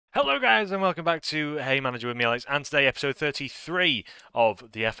Hello guys and welcome back to Hey Manager with me Alex, and today episode 33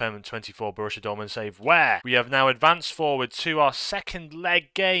 of the FM24 Borussia Dortmund save, where we have now advanced forward to our second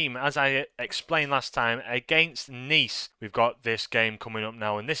leg game, as I explained last time, against Nice. We've got this game coming up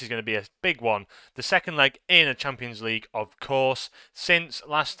now and this is going to be a big one. The second leg in a Champions League, of course, since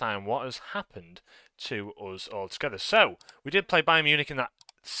last time. What has happened to us all together? So, we did play Bayern Munich in that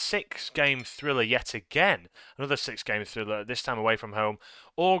six-game thriller yet again. Another six-game thriller, this time away from home.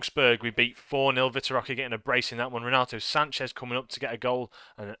 Augsburg, we beat 4-0. Vitor getting a brace in that one. Renato Sanchez coming up to get a goal,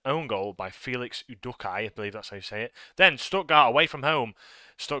 and an own goal by Felix Udukai, I believe that's how you say it. Then Stuttgart away from home.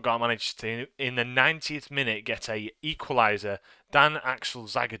 Stuttgart managed to, in the 90th minute, get a equaliser. Dan Axel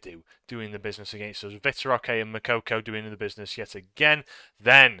Zagadou doing the business against us. Vitor and Moukoko doing the business yet again.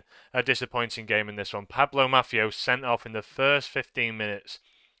 Then, a disappointing game in this one. Pablo Maffio sent off in the first 15 minutes,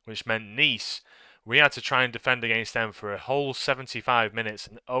 which meant Nice, we had to try and defend against them for a whole 75 minutes.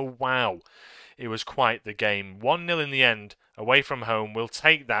 And oh wow, it was quite the game. 1-0 in the end, away from home. We'll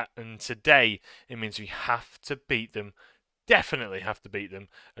take that. And today, it means we have to beat them. Definitely have to beat them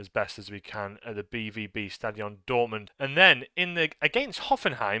as best as we can at the BVB Stadium, Dortmund. And then against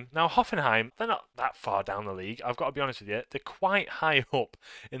Hoffenheim. Now Hoffenheim, they're not that far down the league. I've got to be honest with you. They're quite high up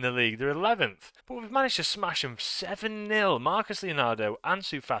in the league. They're 11th. But we've managed to smash them 7-0. Marcus Leonardo,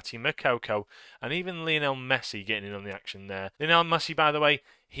 Ansu Fati, Moukoko, and even Lionel Messi getting in on the action there. Lionel Messi, by the way,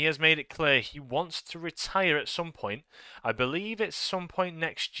 he has made it clear he wants to retire at some point. I believe it's some point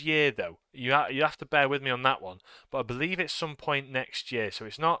next year, though. You have to bear with me on that one. But I believe it's some point next year. So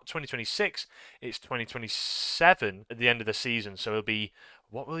it's not 2026, it's 2027 at the end of the season. So he'll be,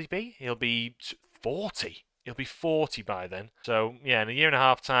 what will he be? He'll be 40. He'll be 40 by then. So, yeah, in a year and a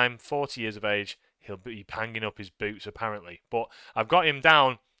half time, 40 years of age, he'll be hanging up his boots, apparently. But I've got him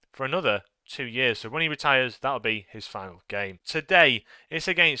down for another 2 years, so when he retires, that'll be his final game. Today, it's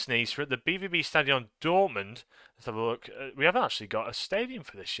against Nice. We're at the BVB Stadium, Dortmund. Let's have a look. We haven't actually got a stadium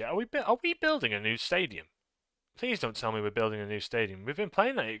for this yet. Are we building a new stadium? Please don't tell me we're building a new stadium. We've been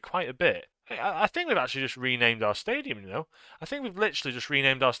playing at it quite a bit. I think we've actually just renamed our stadium, you know. I think we've literally just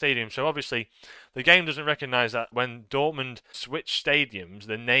renamed our stadium. So obviously, the game doesn't recognise that when Dortmund switch stadiums,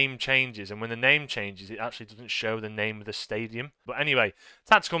 the name changes. And when the name changes, it actually doesn't show the name of the stadium. But anyway,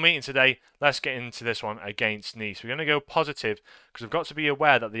 tactical meeting today. Let's get into this one against Nice. We're going to go positive because we've got to be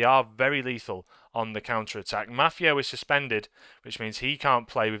aware that they are very lethal on the counter-attack. Maffio is suspended, which means he can't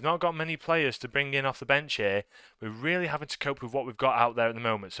play. We've not got many players to bring in off the bench here. We're really having to cope with what we've got out there at the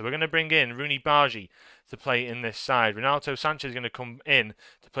moment. So we're going to bring in Rooney Bargi to play in this side. Renato Sanchez is going to come in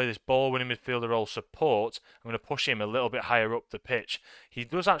to play this ball-winning midfielder role support. I'm going to push him a little bit higher up the pitch. He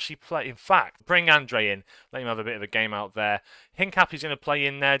does actually play, in fact, bring Andre in, let him have a bit of a game out there. Hincap is going to play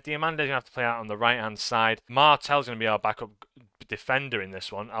in there. Diamande's going to have to play out on the right-hand side. Martel's going to be our backup defender in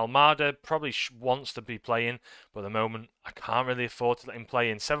this one. Almada probably wants to be playing, but at the moment I can't really afford to let him play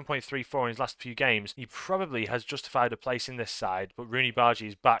in. 7.34 in his last few games. He probably has justified a place in this side, but Rooney Bargi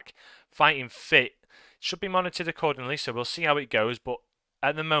is back, fighting fit. Should be monitored accordingly, so we'll see how it goes, but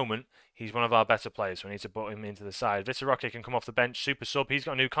at the moment, he's one of our better players, so we need to put him into the side. Vitor can come off the bench, super sub. He's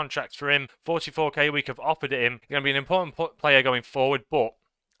got a new contract for him. 44k a week have offered it him. He's going to be an important player going forward, but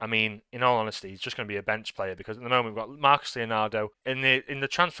I mean, in all honesty, he's just going to be a bench player because at the moment we've got Marcus Leonardo. In the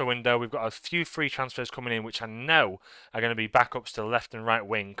transfer window, we've got a few free transfers coming in, which I know are going to be backups to the left and right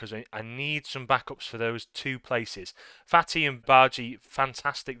wing because I need some backups for those two places. Fati and Bargi,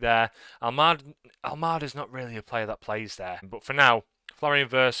 fantastic there. Almada's not really a player that plays there. But for now, Florian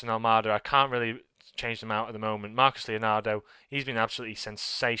Wirtz and Almada, I can't really change them out at the moment. Marcus Leonardo, he's been absolutely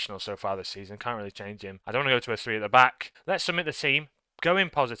sensational so far this season. Can't really change him. I don't want to go to a 3 at the back. Let's submit the team.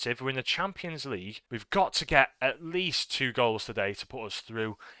 Going positive, we're in the Champions League. We've got to get at least 2 goals today to put us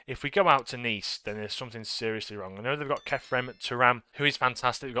through. If we go out to Nice, then there's something seriously wrong. I know they've got Kefrem Turam, who is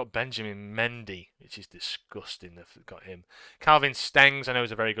fantastic. We've got Benjamin Mendy, which is disgusting they've got him. Calvin Stengs, I know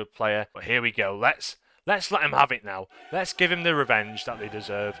is a very good player. But here we go. Let's let him have it now. Let's give him the revenge that they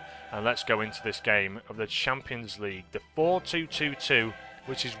deserve. And let's go into this game of the Champions League. The 4-2-2-2,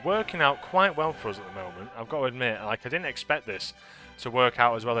 which is working out quite well for us at the moment. I've got to admit, I didn't expect this to work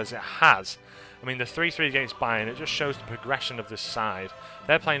out as well as it has. I mean, the 3-3 against Bayern, it just shows the progression of this side.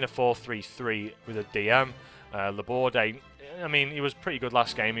 They're playing a 4-3-3 with a DM. Laborde, I mean, he was pretty good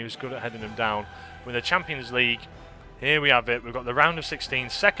last game. He was good at heading them down. With the Champions League, here we have it. We've got the round of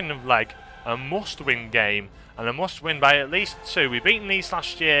 16, second of leg, a must-win game, and a must-win by at least 2. We beat Nice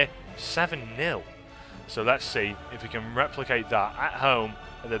last year 7-0. So let's see if we can replicate that at home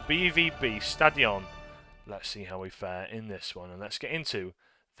at the BVB Stadium. Let's see how we fare in this one, and let's get into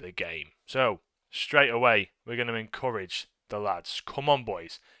the game. So, straight away, we're going to encourage the lads. Come on,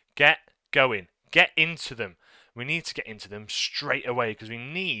 boys. Get going. Get into them. We need to get into them straight away because we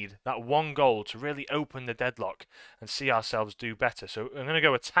need that one goal to really open the deadlock and see ourselves do better. So I'm going to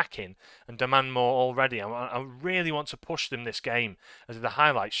go attacking and demand more already. I really want to push them this game. As the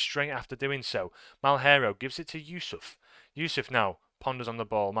highlights straight after doing so, Malheiro gives it to Yusuf. Yusuf now ponders on the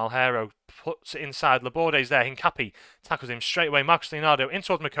ball. Malheiro puts it inside. Laborde's there. Hincapi tackles him straight away. Marcus Leonardo in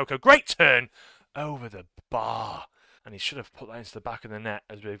towards Moukoko. Great turn over the bar. And he should have put that into the back of the net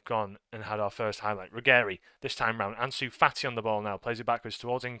as we've gone and had our first highlight. Ruggeri, this time round. Ansu Fati on the ball now. Plays it backwards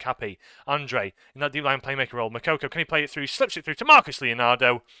towards Hincapi. Andre in that deep line playmaker role. Moukoko, can he play it through? Slips it through to Marcus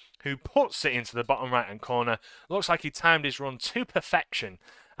Leonardo, who puts it into the bottom right-hand corner. Looks like he timed his run to perfection.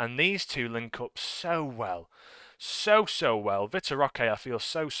 And these two link up so well. So well. Vitor Roque, I feel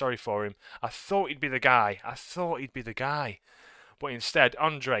so sorry for him. I thought he'd be the guy. But instead,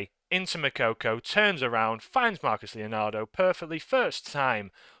 Andre into Moukoko, turns around, finds Marcus Leonardo perfectly, first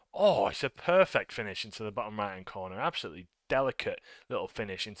time. Oh, it's a perfect finish into the bottom right-hand corner. Absolutely delicate little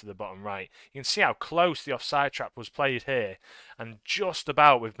finish into the bottom right. You can see how close the offside trap was played here. And just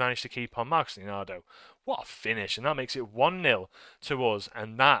about we've managed to keep on Marcus Leonardo. What a finish. And that makes it 1-0 to us.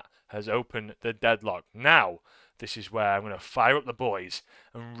 And that has opened the deadlock. Now, this is where I'm going to fire up the boys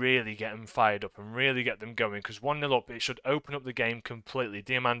and really get them fired up and really get them going. Because 1-0 up, it should open up the game completely.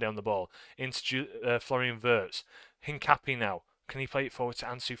 Diamande on the ball. Into Florian Wirtz. Hincapi now. Can he play it forward to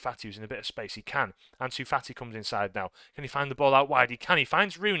Ansu Fati, who's in a bit of space? He can. Ansu Fati comes inside now. Can he find the ball out wide? He can. He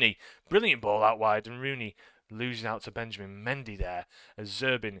finds Rooney. Brilliant ball out wide. And Rooney losing out to Benjamin Mendy there as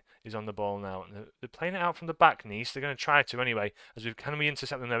Zerbin is on the ball now. And they're playing it out from the back, Nice. They're going to try to anyway. Can we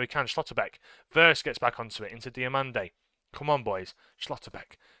intercept them there? We can. Schlotterbeck. Wirtz gets back onto it into Diamande. Come on, boys.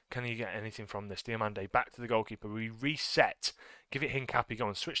 Schlotterbeck. Can you get anything from this? Diamande back to the goalkeeper. We reset. Give it Hincapi. Go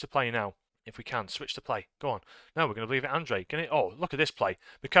on. Switch the play now. If we can, switch the play. Go on. No, we're going to leave it Andre. Oh, look at this play.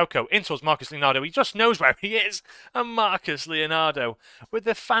 Moukoko in towards Marcus Leonardo. He just knows where he is. And Marcus Leonardo with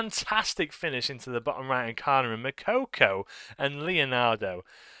the fantastic finish into the bottom right-hand corner. And Moukoko and Leonardo.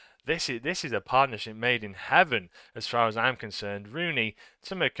 This is a partnership made in heaven as far as I'm concerned. Rooney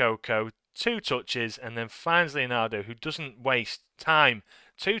to Moukoko. 2 touches and then finds Leonardo, who doesn't waste time.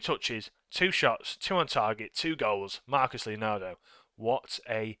 2 touches, 2 shots, 2 on target, 2 goals. Marcus Leonardo. What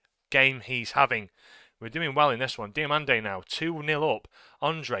a game he's having. We're doing well in this one. Diamande now 2-0 up.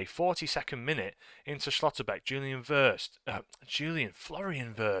 Andre 42nd minute into Schlotterbeck.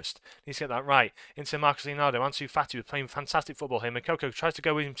 Florian Wirtz needs to get that right. Into Marcus Leonardo. Ansu Fati was playing fantastic football here. Moukoko tries to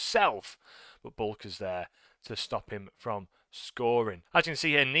go himself, but Bulker's there to stop him from scoring. As you can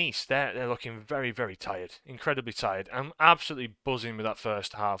see here, Nice, they're looking very tired. Incredibly tired. I'm absolutely buzzing with that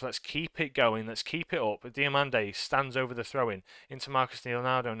first half. Let's keep it going. Let's keep it up. Diamande stands over the throw-in into Marcus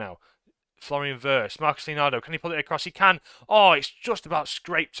Leonardo now. Florian Wirtz. Marcus Leonardo, can he pull it across? He can. Oh, it's just about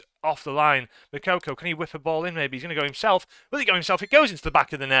scraped off the line. Moukoko, can he whip a ball in maybe? He's going to go himself. Will he go himself? It goes into the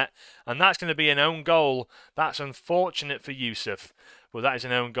back of the net. And that's going to be an own goal. That's unfortunate for Yusuf. Well, that is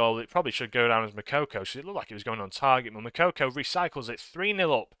an own goal. It probably should go down as Moukoko. So it looked like it was going on target. But Moukoko recycles it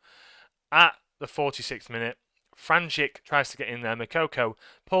 3-0 up at the 46th minute. Franjic tries to get in there. Moukoko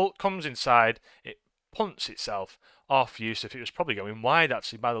comes inside. It punts itself off Yusuf. It was probably going wide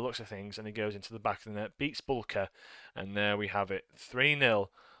actually by the looks of things, and it goes into the back of the net, beats Bulker, and there we have it. 3-0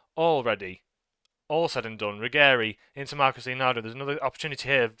 already. All said and done. Ruggeri into Marcus Leonardo. There's another opportunity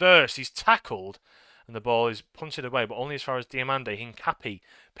here. Wirtz, he's tackled, and the ball is punted away, but only as far as Diamande. Hincapi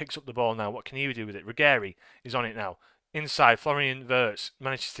picks up the ball now. What can he do with it? Ruggeri is on it now. Inside, Florian Wirtz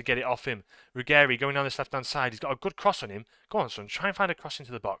manages to get it off him. Ruggeri going down this left-hand side. He's got a good cross on him. Go on, son. Try and find a cross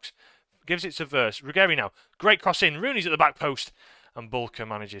into the box. Gives it to Wirtz. Ruggeri now. Great cross in. Rooney's at the back post. And Bulker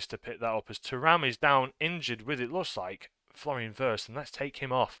manages to pick that up as Thuram is down injured with it looks like Florian Wirtz. And let's take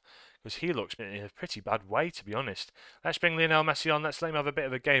him off because he looks in a pretty bad way, to be honest. Let's bring Lionel Messi on. Let's let him have a bit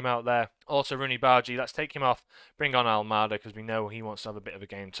of a game out there. Also, Rooney Bargi. Let's take him off. Bring on Almada because we know he wants to have a bit of a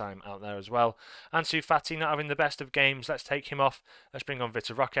game time out there as well. Ansu Fati not having the best of games. Let's take him off. Let's bring on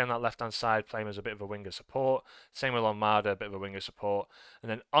Vitor Roque on that left-hand side, playing as a bit of a winger support. Same with Almada, a bit of a winger support. And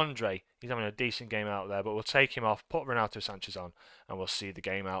then Andre, he's having a decent game out there, but we'll take him off, put Renato Sanchez on, and we'll see the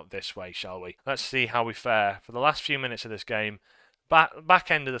game out this way, shall we? Let's see how we fare for the last few minutes of this game. Back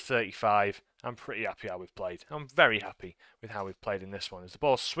end of the 35, I'm pretty happy how we've played. I'm very happy with how we've played in this one. As the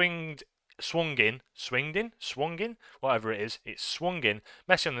ball swung in, whatever it is, it's swung in.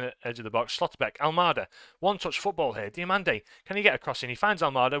 Messi on the edge of the box, Schlotterbeck, Almada, one-touch football here. Diamande, can he get across in? He finds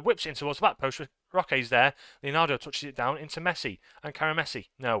Almada, whips it in towards the back post. Roque's there. Leonardo touches it down into Messi. And Messi.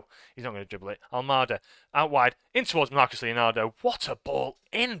 No, he's not going to dribble it. Almada out wide. In towards Marcus Leonardo. What a ball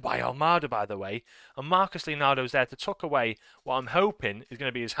in by Almada, by the way. And Marcus Leonardo's there to tuck away what I'm hoping is going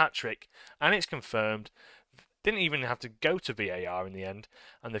to be his hat-trick. And it's confirmed. Didn't even have to go to VAR in the end.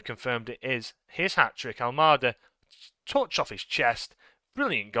 And they've confirmed it is his hat-trick. Almada, touch off his chest.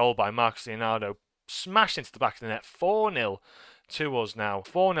 Brilliant goal by Marcus Leonardo. Smashed into the back of the net. 4-0 to us now.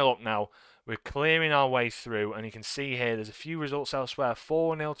 4-0 up now. We're clearing our way through, and you can see here there's a few results elsewhere.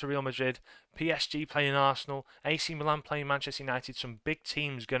 4-0 to Real Madrid, PSG playing Arsenal, AC Milan playing Manchester United. Some big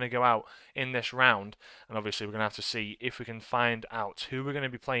teams going to go out in this round, and obviously we're going to have to see if we can find out who we're going to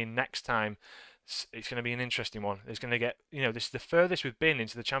be playing next time. It's going to be an interesting one. It's going to get, this is the furthest we've been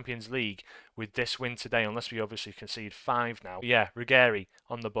into the Champions League with this win today, unless we obviously concede 5 now. But yeah, Ruggeri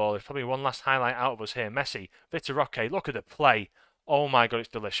on the ball. There's probably one last highlight out of us here. Messi, Vitor Roque, look at the play. Oh my God, it's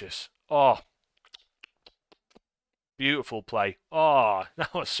delicious. Oh, beautiful play. Oh,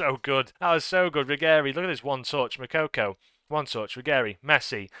 that was so good. That was so good. Ruggeri, look at this one touch. Moukoko, one touch. Ruggeri,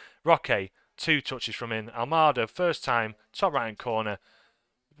 Messi, Roque, 2 touches from in. Almada, first time, top right hand corner.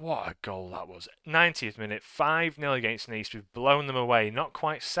 What a goal that was. 90th minute, 5-0 against Nice. We've blown them away. Not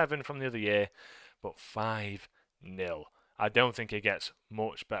quite 7 from the other year, but 5-0. I don't think it gets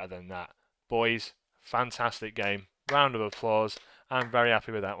much better than that. Boys, fantastic game. Round of applause. I'm very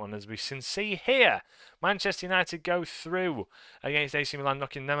happy with that one. As we can see here, Manchester United go through against AC Milan,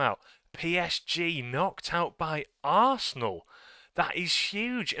 knocking them out. PSG knocked out by Arsenal. That is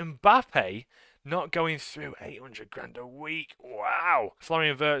huge. Mbappe not going through. 800 grand a week. Wow.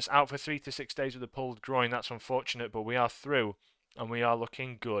 Florian Wirtz out for 3 to 6 days with a pulled groin. That's unfortunate, but we are through and we are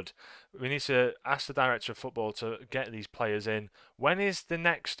looking good. We need to ask the director of football to get these players in. When is the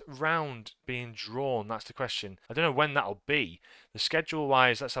next round being drawn? That's the question. I don't know when that'll be. The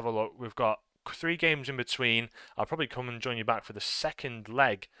schedule-wise, let's have a look. We've got 3 games in between. I'll probably come and join you back for the second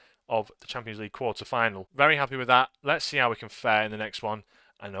leg of the Champions League quarter-final. Very happy with that. Let's see how we can fare in the next one.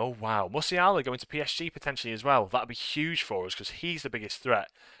 And oh wow, Musiala going to PSG potentially as well. That'd be huge for us because he's the biggest threat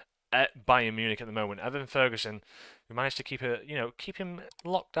at Bayern Munich at the moment. Evan Ferguson, we managed to keep him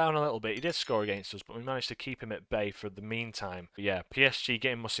locked down a little bit. He did score against us, but we managed to keep him at bay for the meantime. But yeah, PSG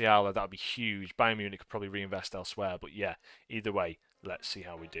getting Musiala, that'd be huge. Bayern Munich could probably reinvest elsewhere, but yeah, either way, let's see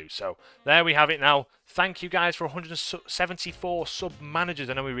how we do. So there we have it now. Thank you guys for 174 sub-managers.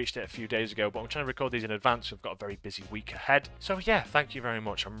 I know we reached it a few days ago, but I'm trying to record these in advance. We've got a very busy week ahead. So yeah, thank you very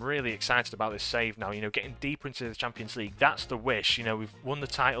much. I'm really excited about this save now. Getting deeper into the Champions League. That's the wish. We've won the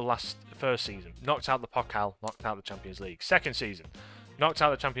title first season. Knocked out the Pokal, knocked out the Champions League. Second season. Knocked out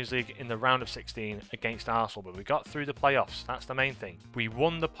the Champions League in the round of 16 against Arsenal, but we got through the playoffs. That's the main thing. We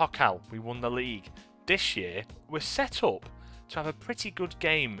won the Pokal. We won the league. This year, we're set up to have a pretty good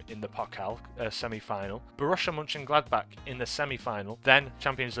game in the Pokal semi-final. Borussia Mönchengladbach in the semi-final. Then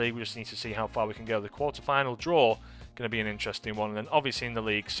Champions League, we just need to see how far we can go. The quarter-final draw, going to be an interesting one. And then obviously in the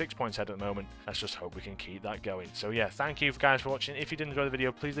league, 6 points ahead at the moment. Let's just hope we can keep that going. So yeah, thank you guys for watching. If you did enjoy the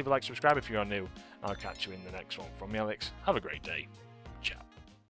video, please leave a like, subscribe if you are new. I'll catch you in the next one. From me, Alex, have a great day.